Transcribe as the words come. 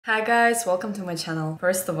Hi guys, welcome to my channel.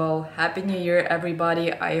 First of all, Happy New Year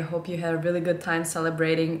everybody. I hope you had a really good time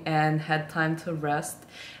celebrating and had time to rest.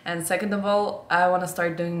 And second of all, I want to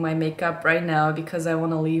start doing my makeup right now because I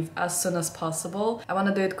want to leave as soon as possible. I want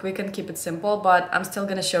to do it quick and keep it simple, but I'm still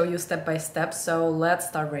gonna show you step by step, so let's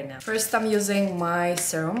start right now. First, I'm using my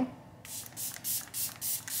serum.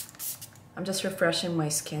 I'm just refreshing my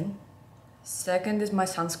skin. Second is my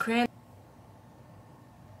sunscreen.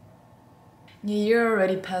 New Year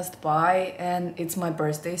already passed by and it's my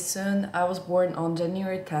birthday soon. I was born on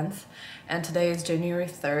January 10th and today is January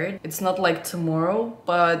 3rd. It's not like tomorrow,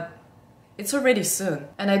 but it's already soon.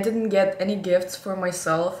 And I didn't get any gifts for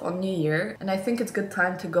myself on New Year, and I think it's good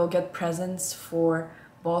time to go get presents for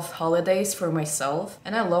both holidays for myself.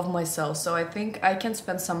 And I love myself, so I think I can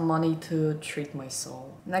spend some money to treat my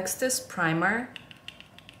soul. Next is primer.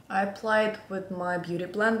 I apply it with my beauty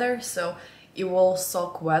blender, so it will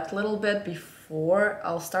soak wet a little bit before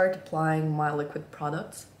I'll start applying my liquid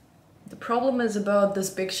products. The problem is about this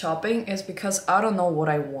big shopping is because I don't know what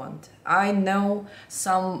I want. I know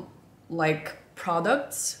some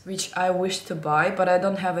products which I wish to buy, but I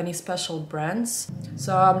don't have any special brands.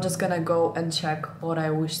 So I'm just gonna go and check what I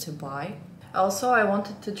wish to buy. Also, I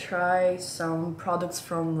wanted to try some products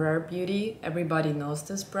from Rare Beauty. Everybody knows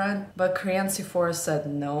this brand, but Korean Sephora said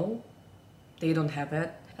no, they don't have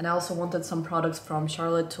it. And I also wanted some products from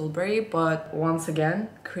Charlotte Tilbury, but once again,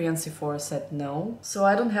 Korean Sephora said no. So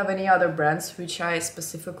I don't have any other brands which I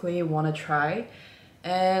specifically want to try.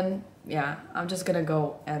 And yeah, I'm just gonna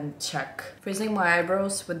go and check. Freezing my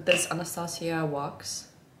eyebrows with this Anastasia wax.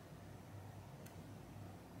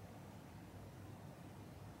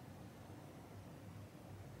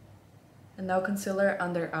 And now concealer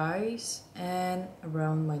under eyes and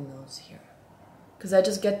around my nose here. Because I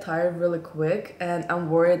just get tired really quick and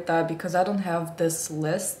I'm worried that because I don't have this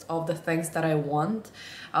list of the things that I want,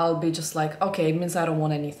 I'll be just like, okay, it means I don't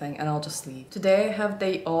want anything and I'll just leave. Today I have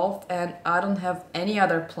day off and I don't have any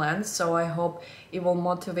other plans, so I hope it will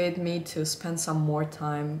motivate me to spend some more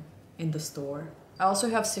time in the store. I also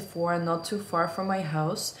have Sephora not too far from my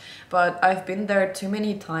house, but I've been there too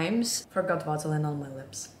many times. Forgot Vaseline on my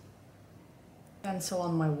lips. Pencil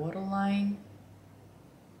on my waterline.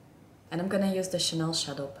 And I'm gonna use the Chanel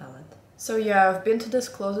Shadow Palette. So yeah, I've been to this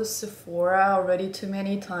closest Sephora already too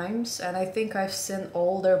many times and I think I've seen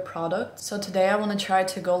all their products. So today I want to try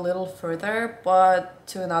to go a little further, but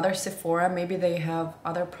to another Sephora. Maybe they have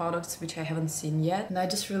other products which I haven't seen yet. And I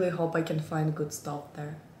just really hope I can find good stuff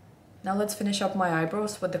there. Now let's finish up my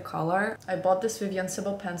eyebrows with the color. I bought this Vivienne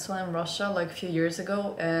Cibal pencil in Russia like a few years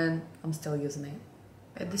ago and I'm still using it.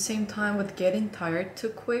 At the same time, with getting tired too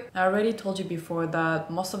quick, I already told you before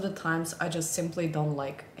that most of the times I just simply don't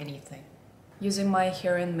like anything. Using my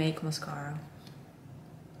Hair and Make mascara.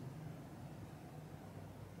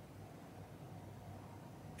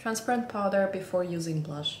 Transparent powder before using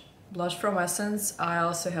blush. Blush from Essence, I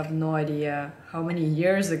also have no idea how many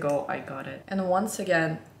years ago I got it. And once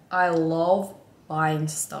again, I love buying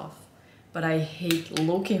stuff, but I hate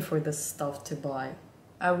looking for this stuff to buy.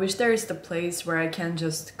 I wish there is the place where I can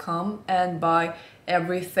just come and buy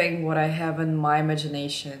everything what I have in my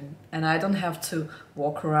imagination and I don't have to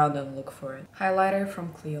walk around and look for it. Highlighter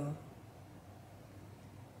from Clio.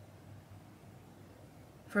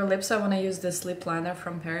 For lips, I want to use this lip liner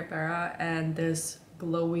from Peripera and this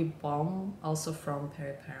glowy balm also from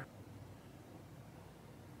Peripera.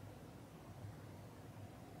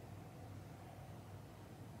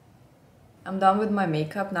 I'm done with my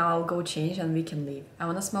makeup, now I'll go change and we can leave. I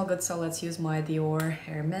wanna smell good, so let's use my Dior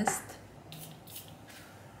hair mist.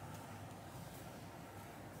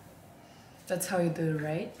 That's how you do it,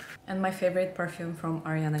 right? And my favorite perfume from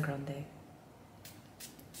Ariana Grande.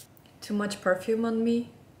 Too much perfume on me?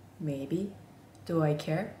 Maybe. Do I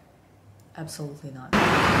care? Absolutely not.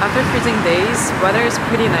 After freezing days, weather is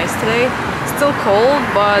pretty nice today. Still cold,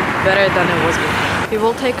 but better than it was before. It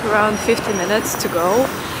will take around 50 minutes to go.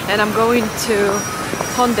 And I'm going to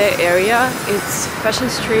Hyundai area. It's fashion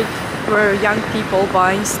street where young people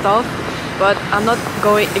buying stuff, but I'm not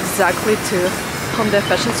going exactly to Hyundai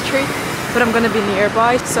fashion street, but I'm gonna be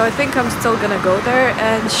nearby, so I think I'm still gonna go there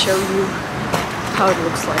and show you how it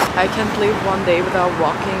looks like. I can't live one day without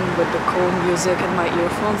walking with the cool music and my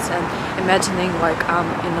earphones and imagining like I'm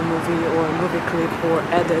in a movie or a movie clip or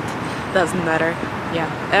edit, doesn't matter. Yeah,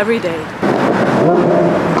 every day.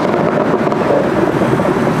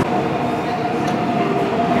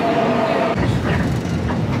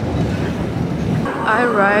 I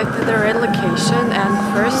arrived at the right location and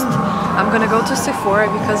first I'm gonna go to Sephora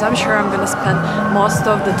because I'm sure I'm gonna spend most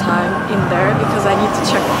of the time in there because I need to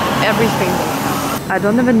check everything they have. I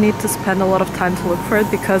don't even need to spend a lot of time to look for it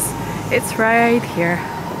because it's right here.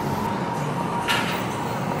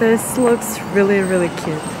 This looks really, really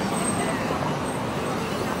cute.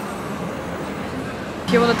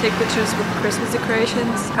 If you want to take pictures with Christmas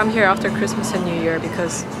decorations, come here after Christmas and New Year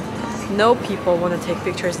because no people want to take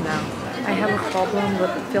pictures now. I have a problem with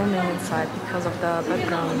filming inside because of the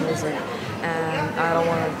background music and I don't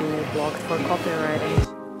want to be blocked for copywriting.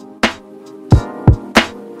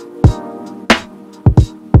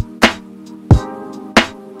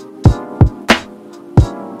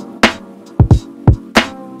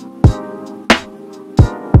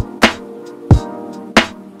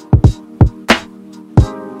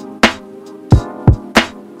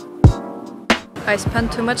 I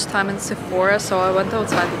spent too much time in Sephora, so I went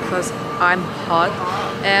outside because I'm hot.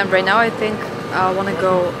 And right now I think I want to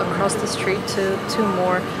go across the street to 2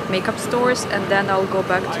 more makeup stores and then I'll go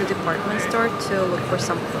back to the department store to look for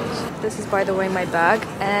some clothes. This is, by the way, my bag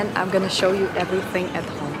and I'm gonna show you everything at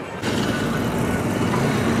home.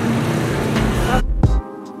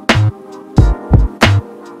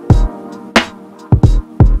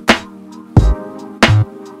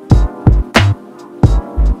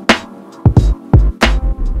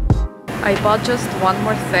 I bought just one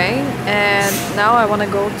more thing and now I want to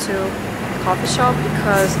go to a coffee shop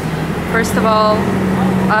because first of all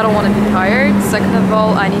I don't want to be tired, second of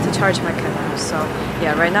all I need to charge my camera, so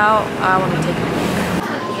yeah, right now I want to take a break.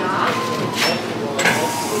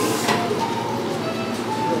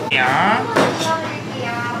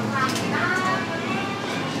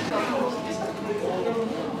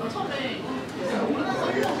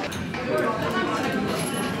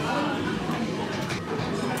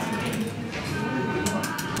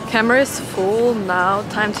 Camera is full now,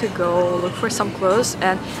 time to go look for some clothes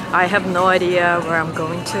and I have no idea where I'm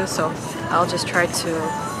going to, so I'll just try to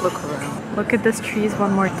look around. Look at these trees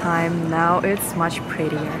one more time, now it's much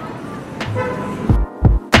prettier.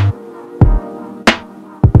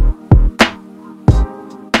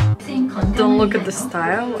 Don't look at the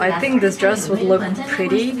style. I think this dress would look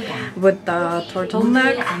pretty with the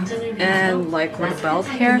turtleneck and like with a belt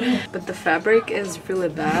here, but the fabric is really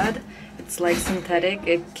bad. It's like synthetic,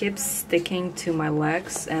 it keeps sticking to my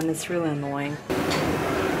legs and it's really annoying.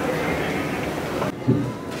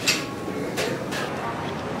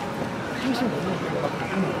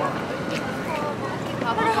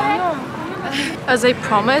 As I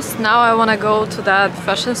promised, now I want to go to that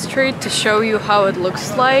fashion street to show you how it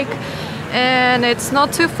looks like. And it's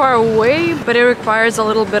not too far away, but it requires a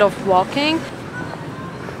little bit of walking.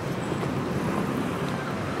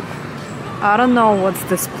 I don't know what's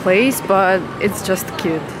this place, but it's just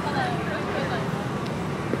cute.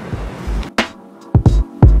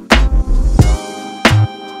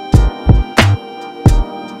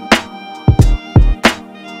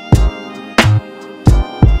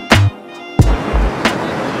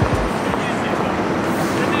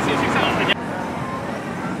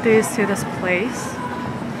 Do you see this place?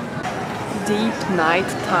 Deep night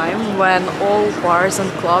time when all bars and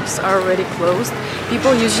clubs are already closed.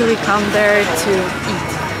 People usually come there to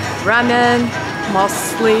eat ramen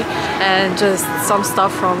mostly and just some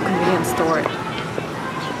stuff from convenience store.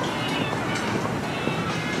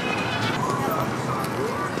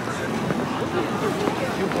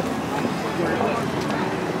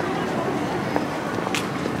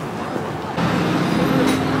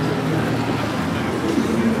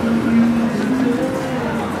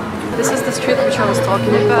 This is the street which I was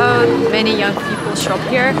talking about. Many young people shop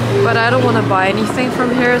here, but I don't want to buy anything from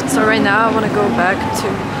here. So right now I want to go back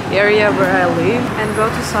to the area where I live and go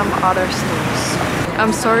to some other stores.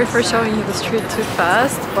 I'm sorry for showing you the street too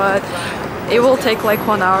fast, but it will take like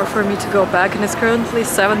 1 hour for me to go back and it's currently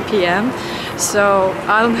 7 p.m. So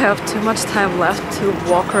I don't have too much time left to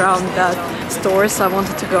walk around that stores I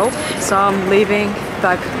wanted to go. So I'm leaving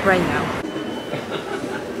back right now.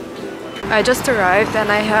 I just arrived and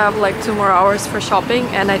I have like 2 more hours for shopping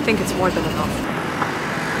and I think it's more than enough.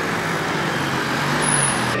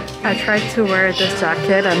 I tried to wear this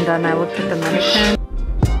jacket and then I looked at the mannequin.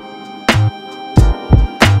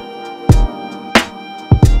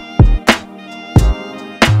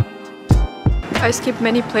 I skip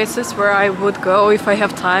many places where I would go if I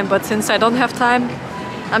have time, but since I don't have time,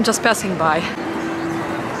 I'm just passing by.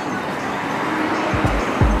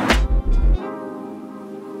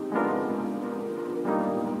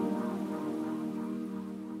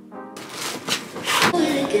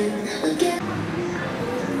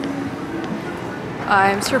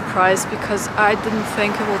 I'm surprised because I didn't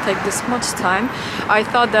think it will take this much time. I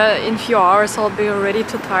thought that in a few hours I'll be already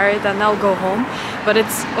too tired and I'll go home, but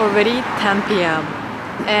it's already 10 p.m.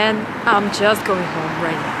 and I'm just going home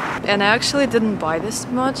right now. and I actually didn't buy this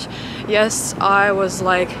much. Yes, I was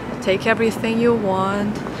like, take everything you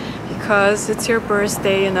want because it's your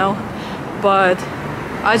birthday, you know, but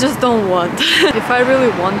I just don't want. If I really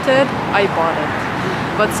wanted, I bought it.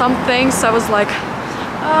 But some things I was like,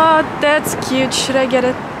 oh, that's cute, should I get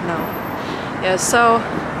it? No. Yeah, so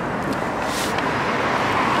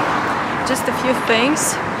just a few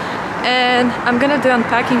things, and I'm gonna do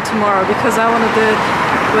unpacking tomorrow because I want to do it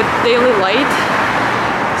with daily light.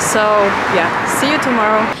 So yeah, see you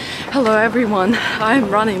tomorrow. Hello everyone, I'm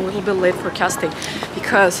running a little bit late for casting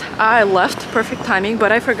because I left perfect timing,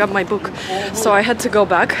 but I forgot my book, so I had to go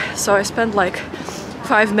back. So I spent like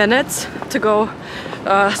 5 minutes to go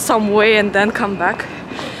some way and then come back,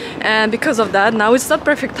 and because of that now it's not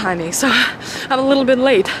perfect timing, so I'm a little bit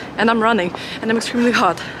late and I'm running and I'm extremely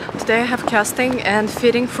hot. Today I have casting and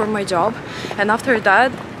fitting for my job, and after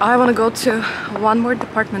that I want to go to one more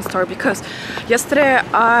department store because yesterday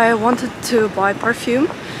I wanted to buy perfume,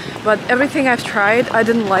 but everything I've tried I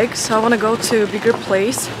didn't like, so I want to go to a bigger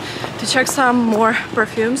place to check some more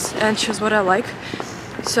perfumes and choose what I like.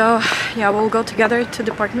 So yeah, we'll go together to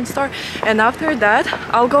department store, and after that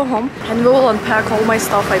I'll go home and we will unpack all my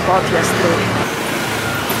stuff I bought yesterday.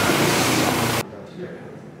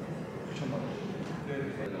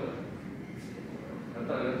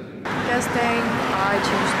 Casting, I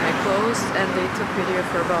changed my clothes and they took video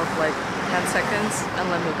for about like 10 seconds and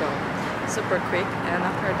let me go. Super quick, and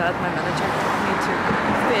after that my manager took me to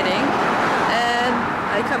fitting and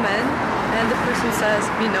I come in and the person says,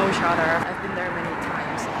 "We know each other, I've been there many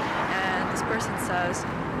times." And this person says,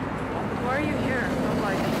 "Why are you here?" I'm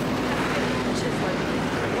like, and she's like,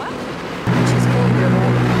 "What?" And she's calling me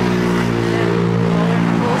home and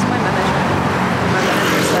calls my manager. My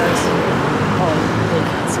manager says, "Oh, they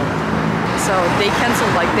canceled." So they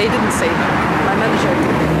canceled, like they didn't say that. My manager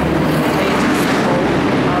didn't. They just told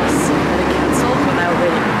us that it canceled when I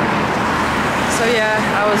already knew. So yeah,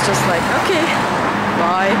 I was just like, okay,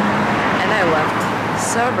 bye, and I left.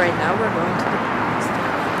 So right now we're going to the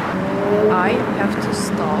store. I have to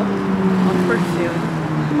stop on perfume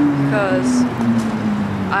because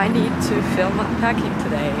I need to film unpacking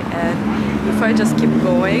today, and if I just keep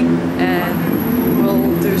going and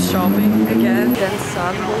we'll do shopping again, then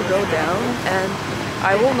sun will go down and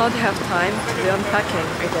I will not have time to do unpacking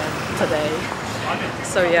again today.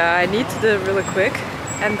 So yeah, I need to do it really quick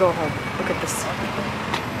and go home. Look at this.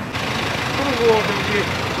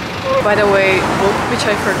 By the way, book which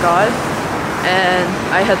I forgot and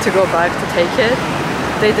I had to go back to take it,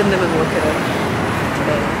 they didn't even look at it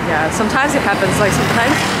today. Yeah, sometimes it happens, like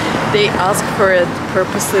sometimes they ask for it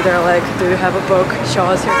purposely. They're like, "Do you have a book? Show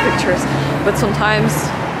us your pictures." But sometimes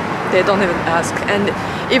they don't even ask, and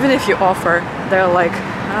even if you offer, they're like,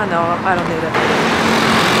 "Ah, no, I don't need it."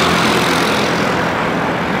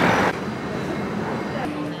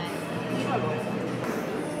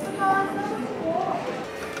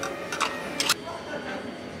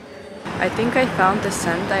 I think I found the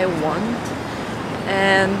scent I want,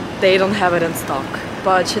 and they don't have it in stock,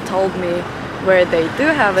 but she told me where they do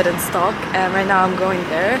have it in stock, and right now I'm going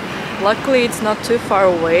there. Luckily it's not too far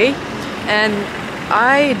away, and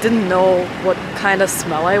I didn't know what kind of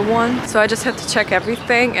smell I want, so I just had to check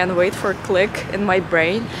everything and wait for a click in my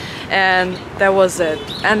brain, and that was it.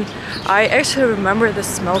 And I actually remember the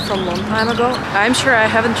smell from a long time ago. I'm sure I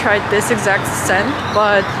haven't tried this exact scent,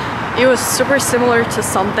 but it was super similar to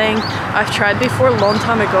something I've tried before a long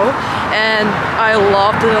time ago, and I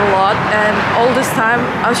loved it a lot, and all this time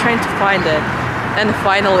I was trying to find it, and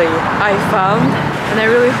finally I found, and I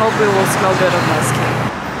really hope it will smell good on my skin.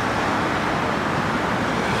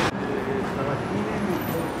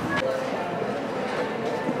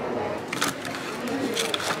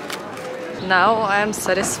 Now I'm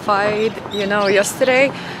satisfied. You know,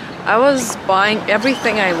 yesterday I was buying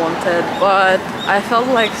everything I wanted, but I felt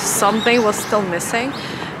like something was still missing.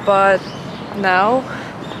 But now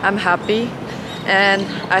I'm happy and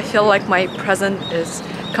I feel like my present is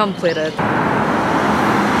completed.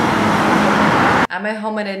 I'm at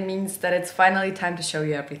home and it means that it's finally time to show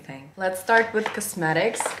you everything. Let's start with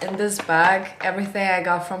cosmetics. In this bag, everything I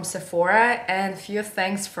got from Sephora and few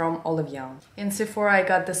things from Olive Young. In Sephora I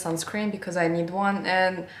got the sunscreen because I need one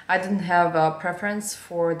and I didn't have a preference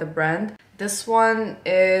for the brand. This one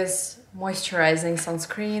is moisturizing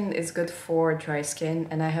sunscreen. It's good for dry skin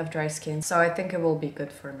and I have dry skin, so I think it will be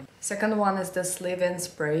good for me. Second one is this leave-in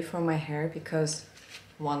spray for my hair because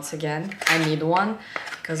once again I need one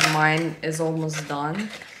because mine is almost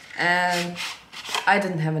done and I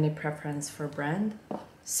didn't have any preference for brand.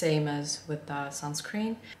 same as with the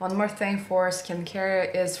sunscreen. One more thing for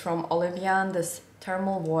skincare is from Olivian, this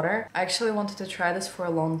thermal water. I actually wanted to try this for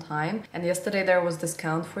a long time, and yesterday there was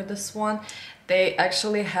discount for this one. They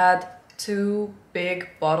actually had two big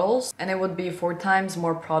bottles and it would be 4 times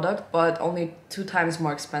more product but only 2 times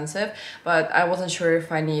more expensive, but I wasn't sure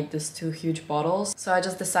if I need these two huge bottles, so I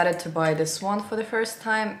just decided to buy this one for the first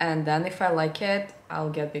time, and then if I like it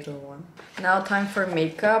I'll get bigger one. Now time for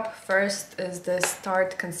makeup. First is this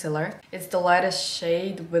Tarte concealer. It's the lightest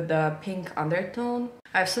shade with the pink undertone.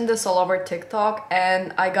 I've seen this all over TikTok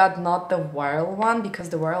and I got not the viral one because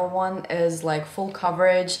the viral one is like full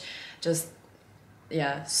coverage, just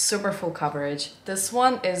yeah, super full coverage. This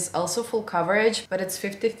one is also full coverage, but it's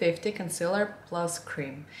 50-50 concealer plus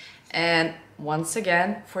cream. And once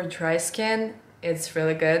again, for dry skin, it's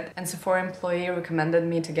really good. And Sephora employee recommended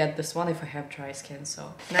me to get this one if I have dry skin,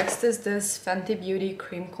 so. Next is this Fenty Beauty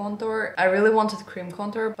cream contour. I really wanted cream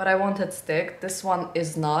contour, but I wanted stick. This one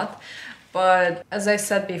is not. But as I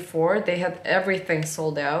said before, they had everything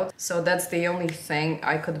sold out, so that's the only thing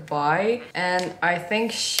I could buy. And I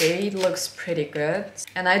think shade looks pretty good.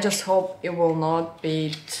 And I just hope it will not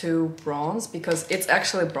be too bronze, because it's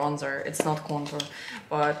actually bronzer, it's not contour.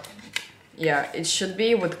 But yeah, it should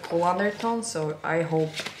be with cool undertone, so I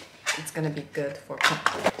hope it's gonna be good for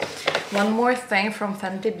contour. One more thing from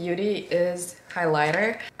Fenty Beauty is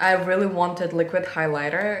highlighter. I really wanted liquid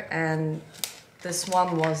highlighter, and this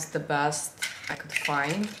one was the best I could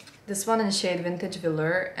find. This one in shade Vintage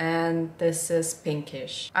Velour, and this is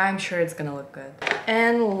pinkish. I'm sure it's gonna look good.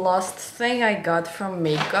 And last thing I got from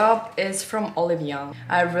makeup is from Olivian.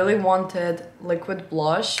 I really wanted liquid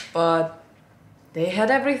blush, but they had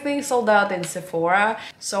everything sold out in Sephora,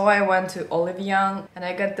 so I went to Olivian and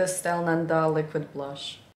I got this Style Nanda liquid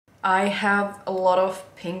blush. I have a lot of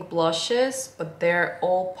pink blushes, but they're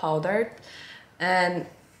all powdered, and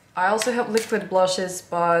I also have liquid blushes,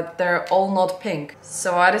 but they're all not pink.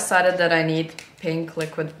 So I decided that I need pink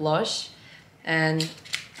liquid blush, and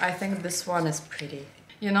I think this one is pretty.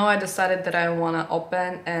 You know, I decided that I want to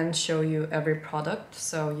open and show you every product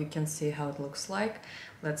so you can see how it looks like.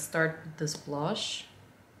 Let's start with this blush.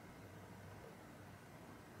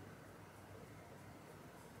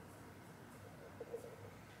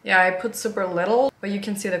 Yeah, I put super little, but you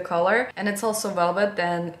can see the color, and it's also velvet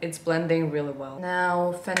and it's blending really well.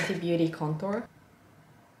 Now Fenty Beauty contour.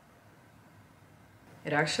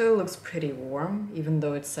 It actually looks pretty warm, even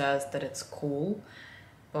though it says that it's cool,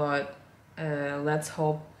 but let's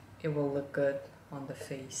hope it will look good on the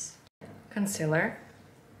face. Concealer.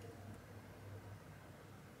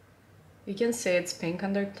 You can see it's pink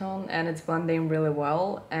undertone and it's blending really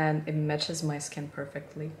well and it matches my skin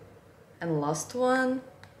perfectly. And last one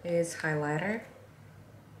is highlighter.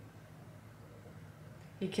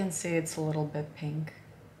 You can see it's a little bit pink.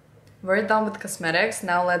 We're done with cosmetics,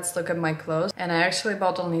 now let's look at my clothes. And I actually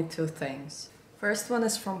bought only 2 things. First one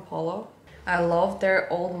is from Polo. I love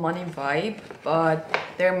their old money vibe, but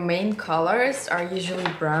their main colors are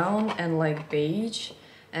usually brown and like beige.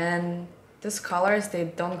 And these colors, they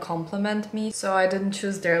don't complement me, so I didn't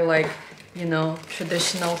choose their like, you know,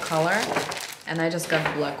 traditional color. And I just got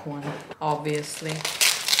the black one, obviously.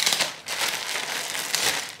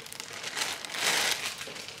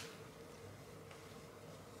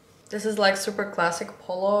 This is like super classic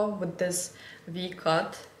polo with this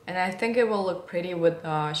V-cut, and I think it will look pretty with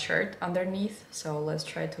a shirt underneath, so let's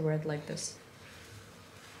try to wear it like this.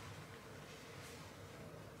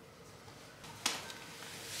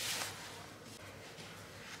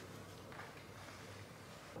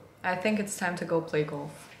 I think it's time to go play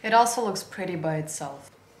golf. It also looks pretty by itself.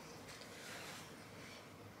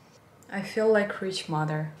 I feel like rich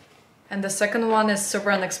mother. And the second one is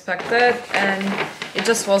super unexpected and it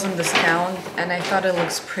just wasn't discount and I thought it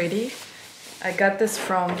looks pretty. I got this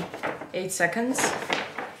from 8 Seconds.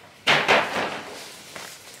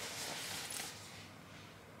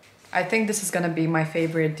 I think this is gonna be my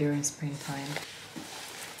favorite during springtime.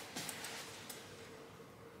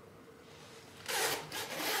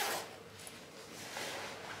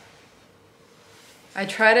 I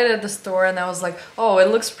tried it at the store and I was like, oh, it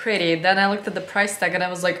looks pretty. Then I looked at the price tag and I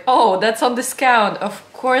was like, oh, that's on discount.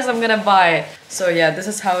 Of course I'm gonna buy it. So yeah, this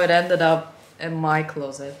is how it ended up in my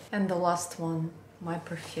closet. And the last one, my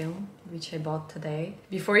perfume, which I bought today.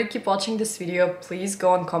 Before you keep watching this video, please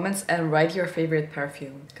go on comments and write your favorite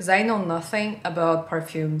perfume. Because I know nothing about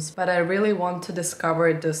perfumes, but I really want to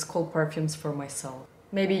discover these cool perfumes for myself.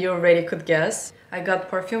 Maybe you already could guess. I got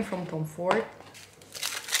perfume from Tom Ford.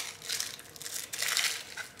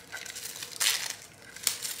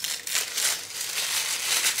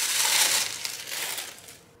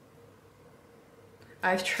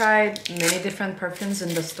 I've tried many different perfumes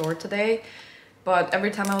in the store today, but every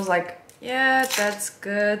time I was like, yeah, that's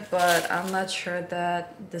good, but I'm not sure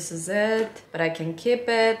that this is it, but I can keep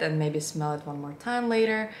it and maybe smell it one more time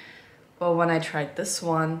later. But when I tried this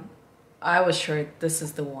one, I was sure this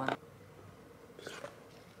is the one.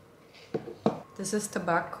 This is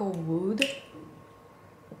Tobacco Wood.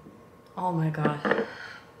 Oh my god.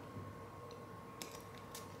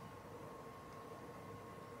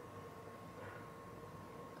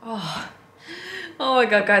 Oh my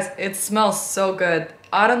god, guys, it smells so good.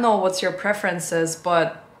 I don't know what's your preferences,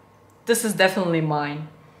 but this is definitely mine.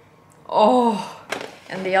 Oh,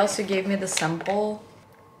 and they also gave me the sample.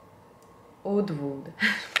 Oud Wood.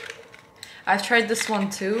 I've tried this one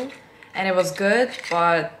too, and it was good,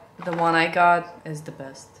 but the one I got is the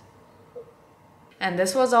best. And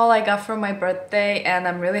this was all I got for my birthday, and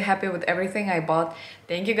I'm really happy with everything I bought.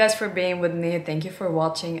 Thank you guys for being with me. Thank you for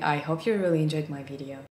watching. I hope you really enjoyed my video.